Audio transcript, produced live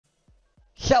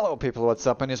Hello people, what's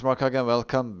up? My name is Marukage and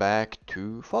welcome back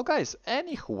to Fall Guys.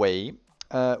 Anyway,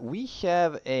 we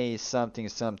have a something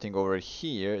over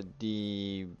here,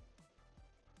 the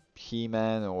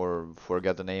He-Man, or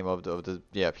forget the name of the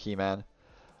yeah, He-Man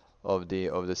of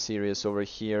the series over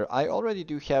here. I already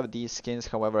do have these skins,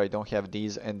 however I don't have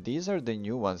these, and these are the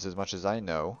new ones as much as I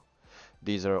know.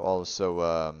 These are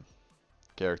also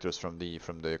characters from the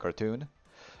cartoon.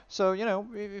 So, you know,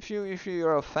 if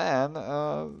you're a fan,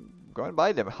 go and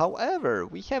buy them. However,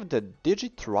 we have the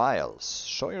Digi Trials.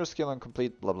 Show your skill and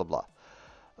complete blah blah blah.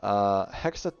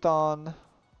 Hexaton,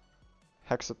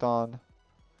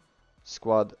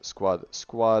 squad,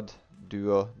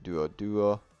 duo,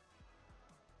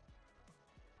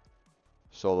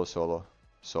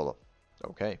 solo.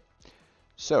 Okay.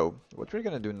 So, what we're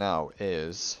gonna do now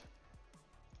is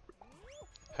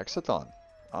Hexaton.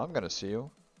 I'm gonna see you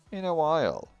in a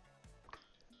while.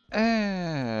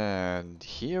 And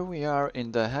here we are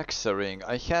in the Hexa ring.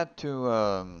 I had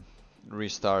to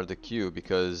restart the queue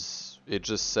because it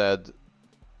just said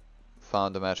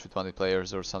found a match with 20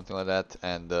 players or something like that,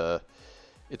 and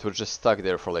it was just stuck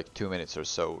there for like 2 minutes or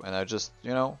so. And I just,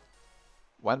 you know,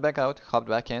 went back out, hopped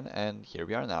back in, and here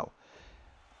we are now.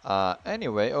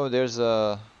 Anyway, oh, there's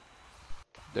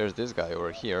this guy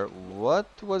over here. What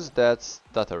was that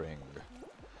stuttering?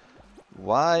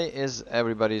 Why is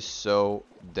everybody so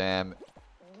damn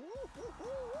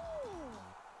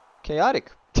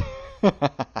chaotic?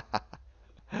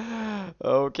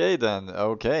 Okay then,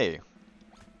 okay.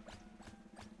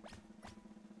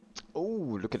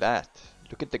 Oh, look at that.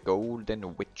 Look at the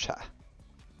golden witcher.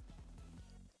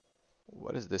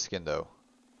 What is this skin though?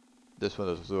 This one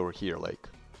is over here, like.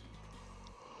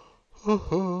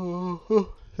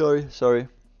 Sorry.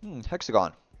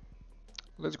 Hexagon.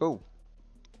 Let's go.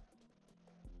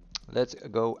 Let's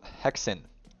go hexin.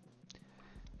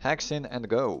 Hexin and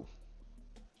go.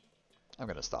 I'm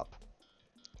gonna stop.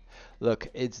 Look,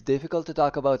 it's difficult to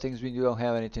talk about things when you don't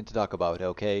have anything to talk about,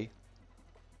 okay?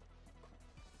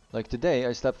 Like today,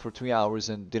 I slept for 3 hours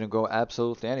and didn't go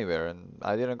absolutely anywhere, and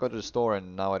I didn't go to the store,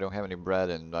 and now I don't have any bread,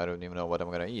 and I don't even know what I'm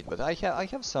gonna eat. But I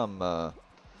have some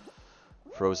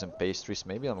frozen pastries.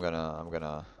 Maybe I'm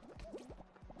gonna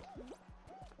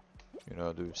you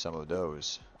know, do some of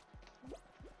those.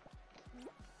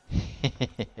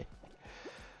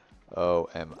 Oh,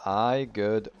 am I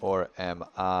good or am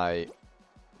I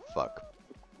fuck?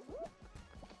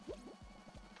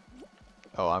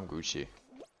 Oh, I'm Gucci.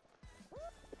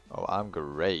 Oh, I'm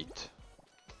great.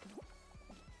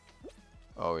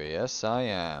 Oh, yes, I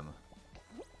am.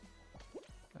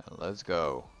 And let's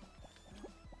go.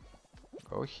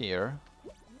 Go here.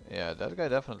 Yeah, that guy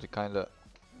definitely kinda...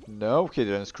 No, he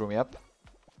didn't screw me up.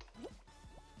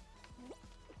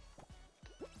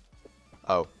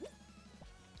 Oh.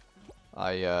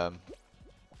 I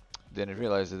didn't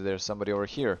realize that there's somebody over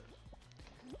here.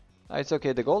 It's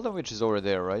okay, the golden witch is over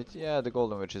there, right? Yeah, the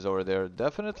golden witch is over there.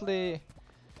 Definitely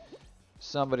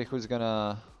somebody who's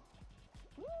gonna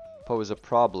pose a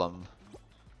problem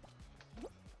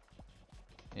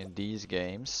in these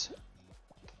games.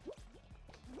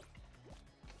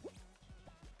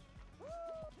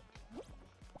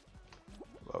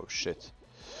 Oh shit.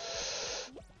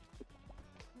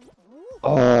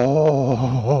 Oh,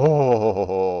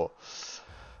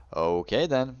 okay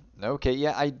then. Okay,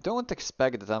 yeah, I don't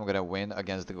expect that I'm gonna win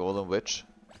against the Golden Witch.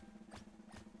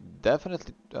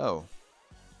 Definitely. Oh.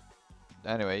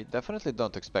 Anyway, definitely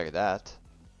don't expect that.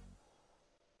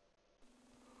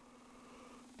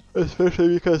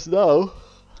 Especially because now.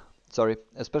 Sorry,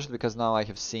 especially because now I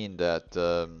have seen that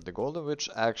the Golden Witch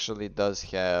actually does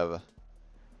have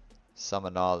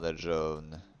some knowledge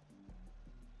on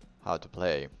how to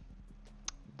play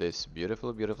this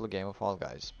beautiful game of Fall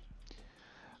Guys.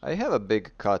 I have a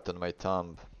big cut on my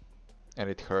thumb and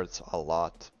it hurts a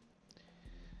lot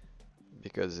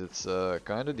because it's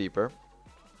kind of deeper,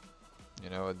 you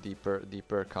know, a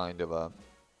deeper kind of a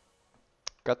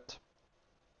cut.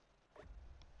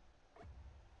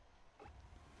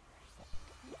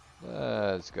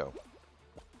 Let's go.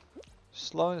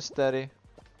 Slow and steady.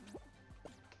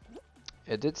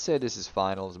 It did say this is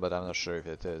finals, but I'm not sure if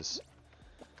it is.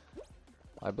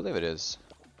 I believe it is.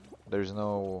 There's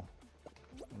no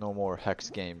more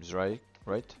hex games, right?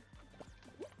 Right?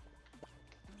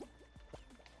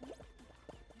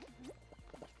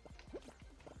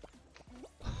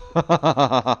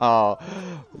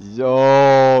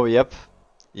 Yo, yep.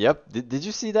 Did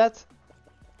you see that?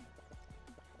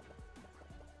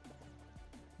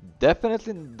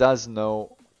 Definitely does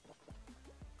know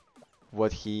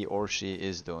what he or she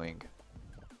is doing.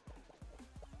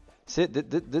 See,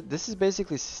 this is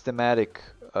basically systematic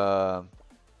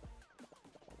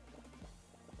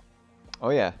Oh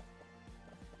yeah.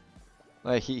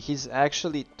 Like he's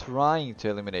actually trying to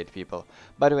eliminate people.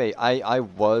 By the way, I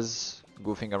was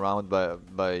goofing around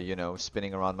by you know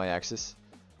spinning around my axis.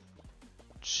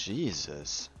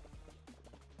 Jesus.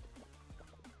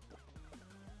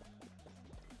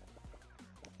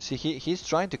 See he's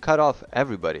trying to cut off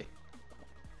everybody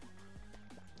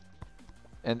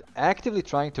and actively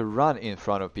trying to run in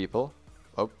front of people.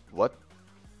 Oh, what?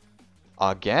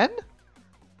 Again?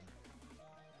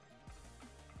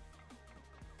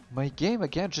 My game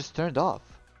again just turned off.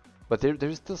 But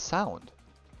there's still sound.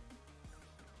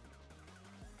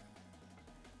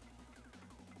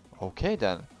 Okay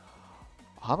then.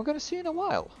 I'm gonna see you in a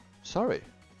while. Sorry.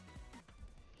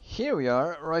 Here we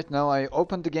are. Right now I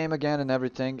opened the game again and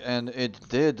everything and it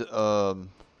did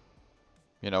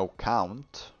you know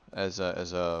count as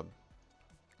I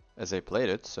played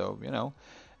it, so you know.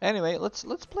 Anyway,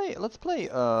 let's play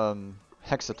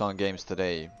hexaton games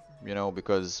today, you know,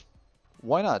 because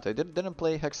why not? I didn't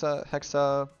play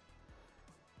hexa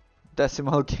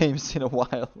decimal games in a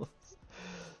while.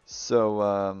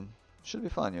 So should be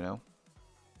fun, you know.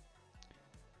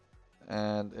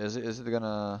 And is it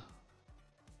gonna,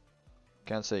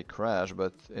 can't say crash,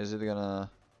 but is it gonna,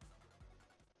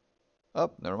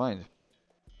 oh, never mind.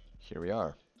 Here we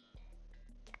are.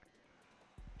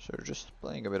 So just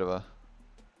playing a bit of a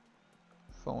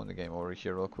phone game over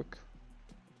here real quick.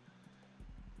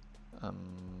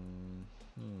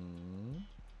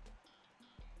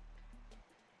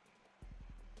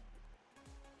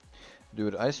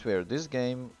 Dude, I swear, this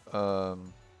game,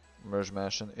 Merge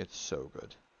Mansion, it's so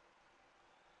good.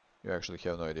 You actually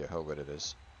have no idea how good it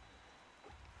is.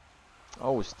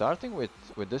 Oh, starting with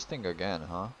this thing again,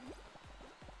 huh?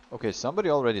 Okay,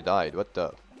 somebody already died. What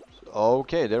the?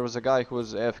 Okay, there was a guy who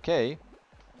was AFK,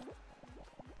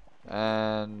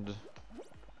 and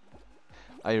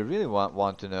I really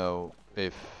want to know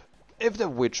if the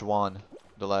witch won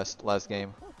the last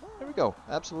game. There we go.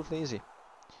 Absolutely easy.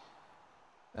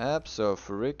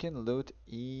 Abso-freaking loot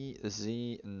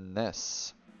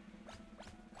easiness.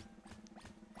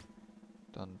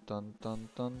 Dun dun dun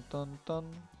dun dun dun.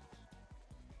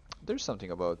 There's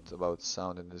something about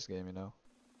sound in this game, you know.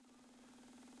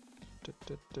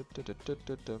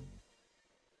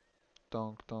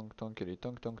 Donk donk donkity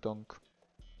donk donk donk.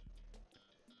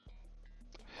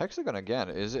 Hexagon again.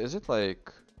 Is it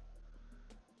like,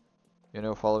 you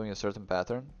know, following a certain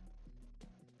pattern?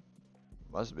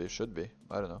 Must be, should be.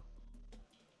 I don't know.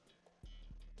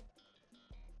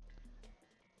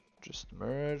 Just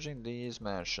merging these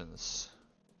mansions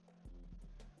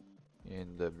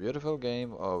in the beautiful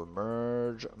game of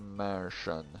Merge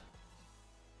Mansion.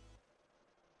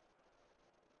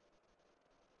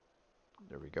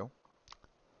 There we go.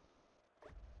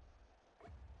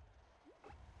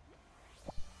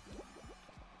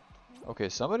 Okay,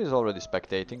 somebody's already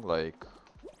spectating, like,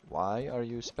 why are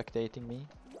you spectating me?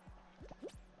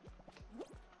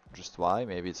 Just why?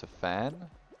 Maybe it's a fan?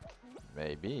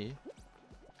 Maybe.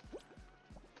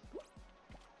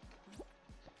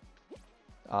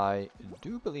 I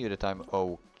do believe that I'm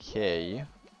okay.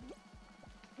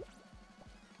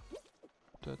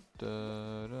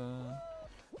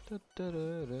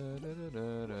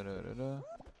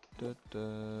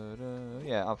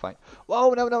 Yeah, I'm fine.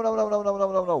 Whoa, no, no, no, no, no, no,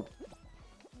 no, no, no.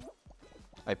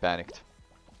 I panicked.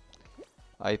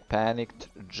 I panicked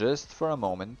just for a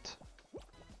moment.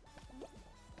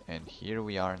 And here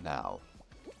we are now.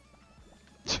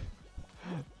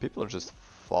 People are just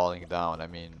falling down. I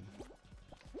mean,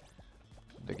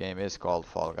 the game is called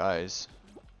Fall Guys.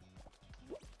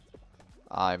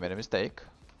 I made a mistake,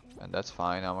 and that's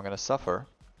fine. I'm gonna suffer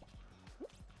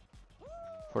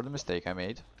for the mistake I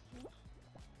made.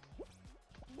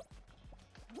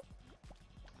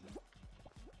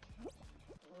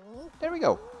 There we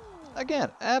go.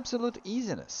 Again, absolute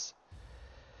easiness.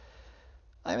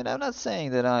 I mean, I'm not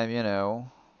saying that I'm, you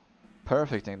know,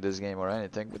 perfect in this game or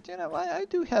anything, but you know, I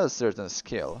do have a certain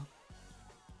skill.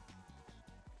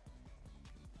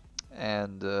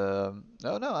 And no,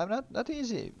 I'm not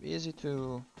easy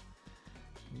to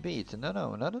beat.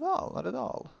 No, not at all, not at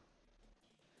all.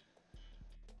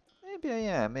 Maybe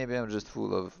I am. Maybe I'm just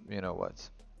full of, you know what.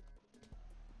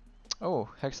 Oh,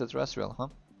 Hexaterrestrial, huh?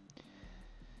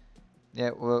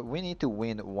 Yeah, well, we need to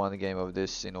win one game of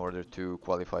this in order to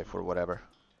qualify for whatever.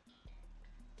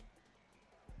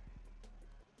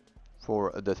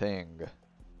 For the thing.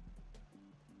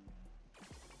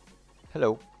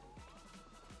 Hello.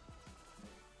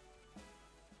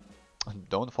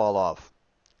 Don't fall off.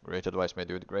 Great advice, my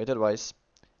dude. Great advice.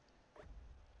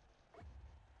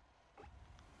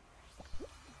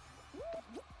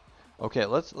 Okay,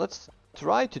 let's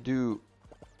try to do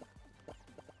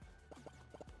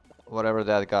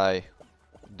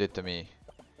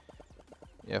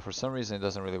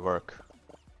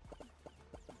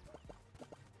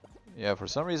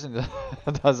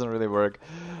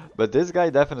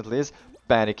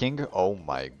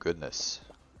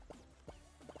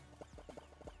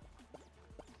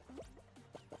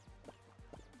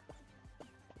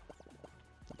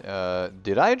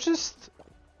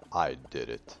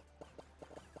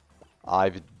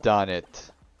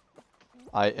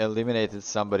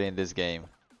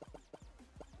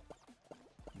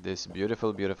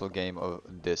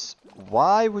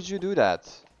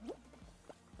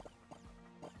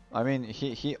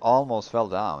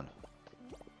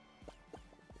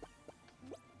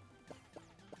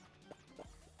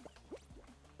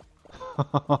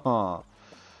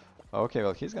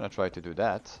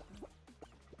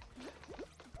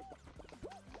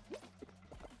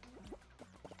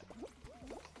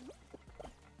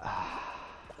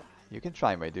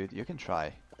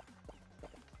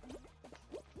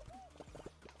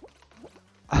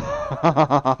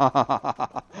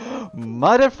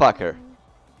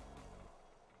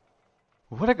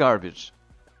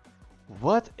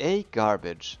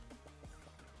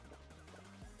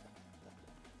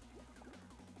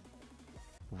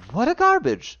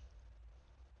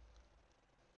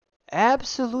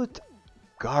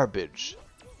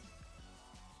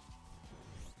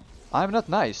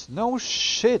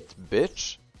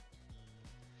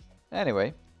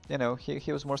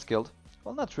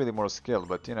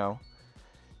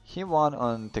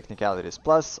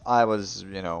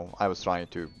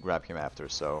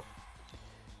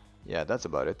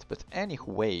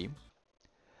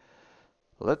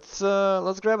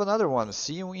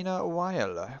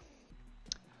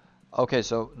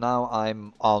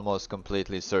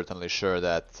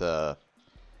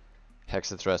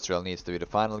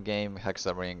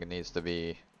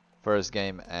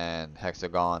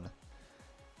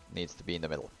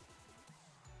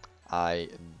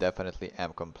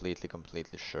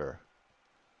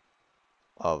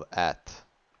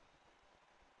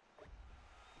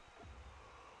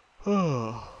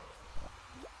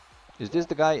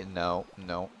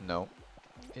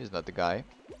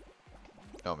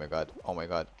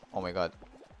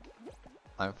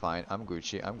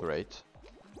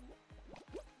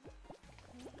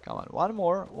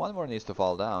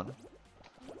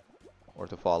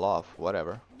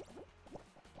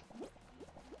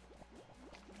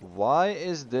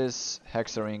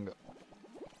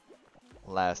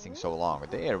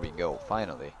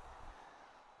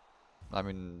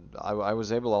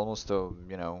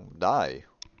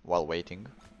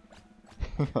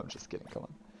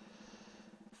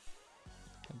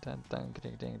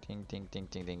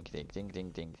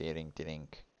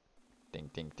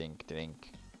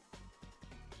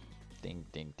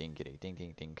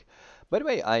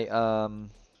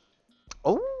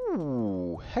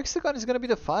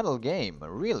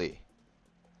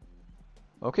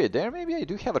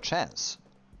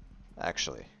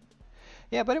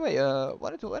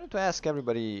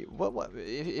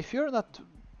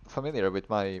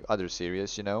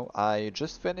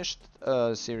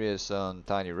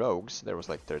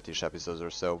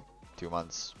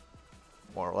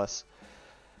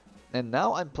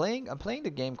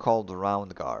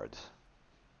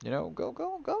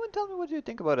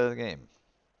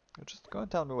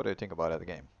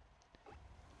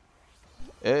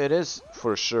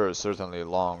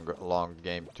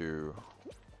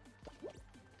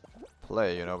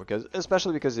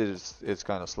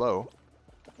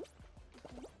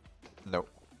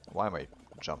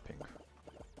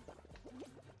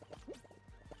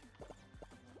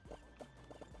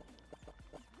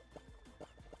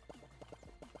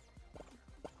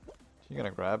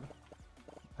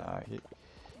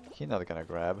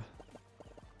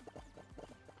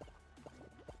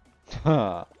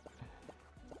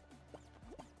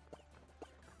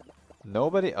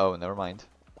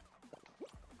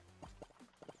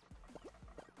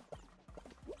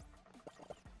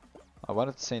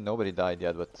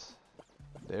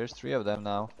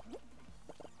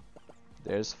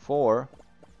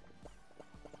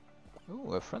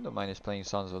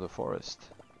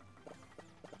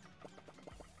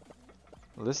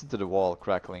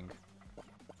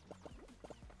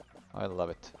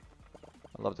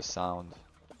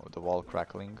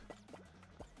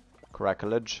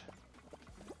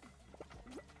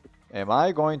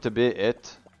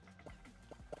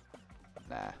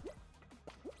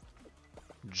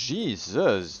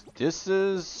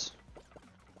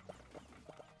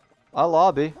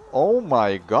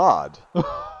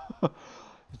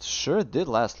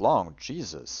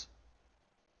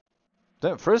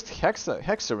Then first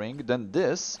hexa ring, then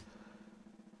this.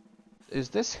 Is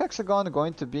this hexagon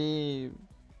going to be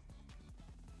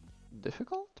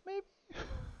difficult, maybe?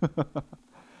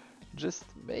 Just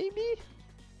maybe?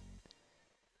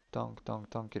 Tonk, tonk,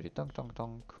 tonkity, tonk, tonk,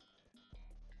 tonk.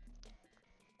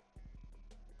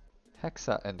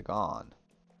 Hexa and gone.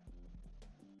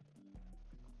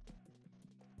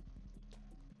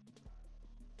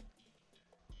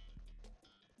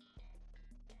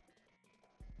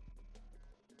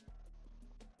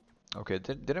 Okay,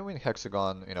 didn't win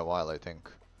hexagon in a while, I think.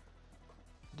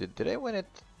 Did I win it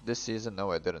this season?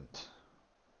 No, I didn't.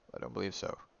 I don't believe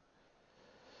so.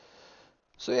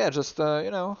 So yeah, just,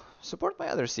 you know, support my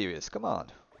other series. Come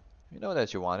on. You know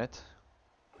that you want it.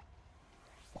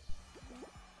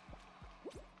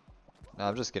 No,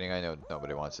 I'm just kidding. I know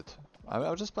nobody wants it.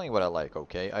 I'm just playing what I like,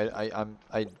 okay?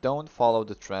 I don't follow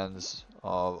the trends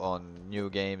of on new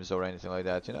games or anything like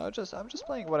that. You know, I'm just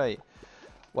playing what I.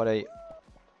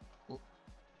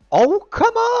 Oh,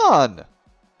 come on!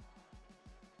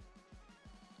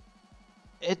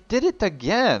 It did it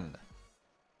again.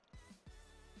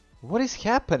 What is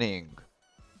happening?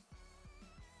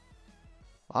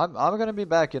 I'm gonna be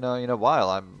back in a while.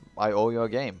 I owe you a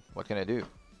game. What can I do?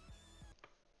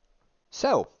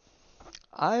 So,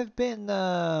 I've been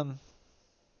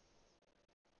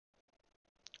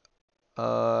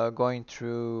going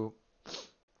through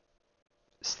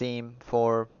Steam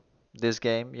for this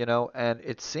game, you know, and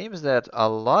it seems that a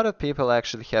lot of people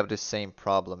actually have the same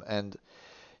problem. And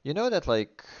you know that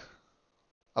like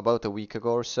about a week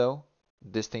ago or so,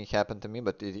 this thing happened to me,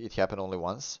 but it happened only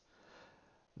once.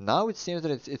 Now it seems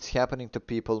that it's happening to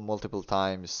people multiple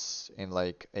times in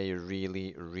like a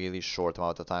really, really short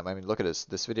amount of time. I mean, look at this.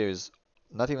 This video is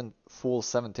not even full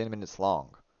 17 minutes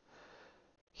long.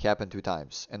 Happened 2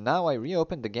 times. And now I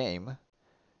reopened the game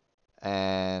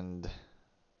and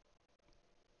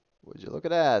would you look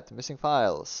at that? Missing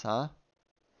files, huh?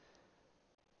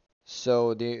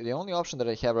 So the only option that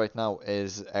I have right now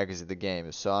is exit the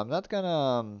game. So I'm not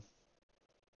gonna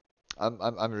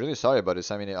I'm really sorry about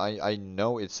this. I mean, I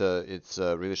know it's a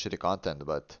really shitty content,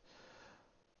 but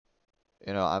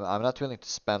you know, I'm not willing to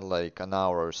spend like an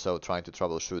hour or so trying to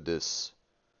troubleshoot this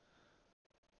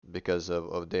because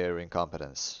of their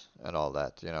incompetence and all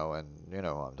that, you know, and you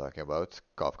know what I'm talking about.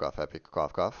 Cough cough epic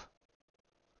cough cough.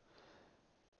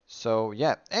 So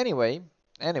yeah, anyway,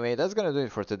 that's gonna do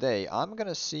it for today. I'm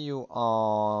gonna see you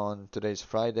on today's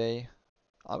Friday.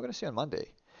 I'm gonna see you on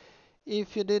Monday.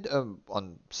 If you did,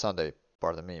 on Sunday,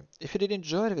 pardon me. If you did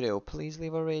enjoy the video, please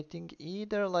leave a rating,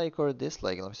 either like or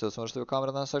dislike. Let me know so much to a comment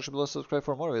on the section below. Subscribe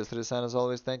for more videos to this, and as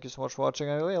always, thank you so much for watching.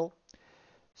 I will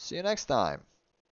see you next time.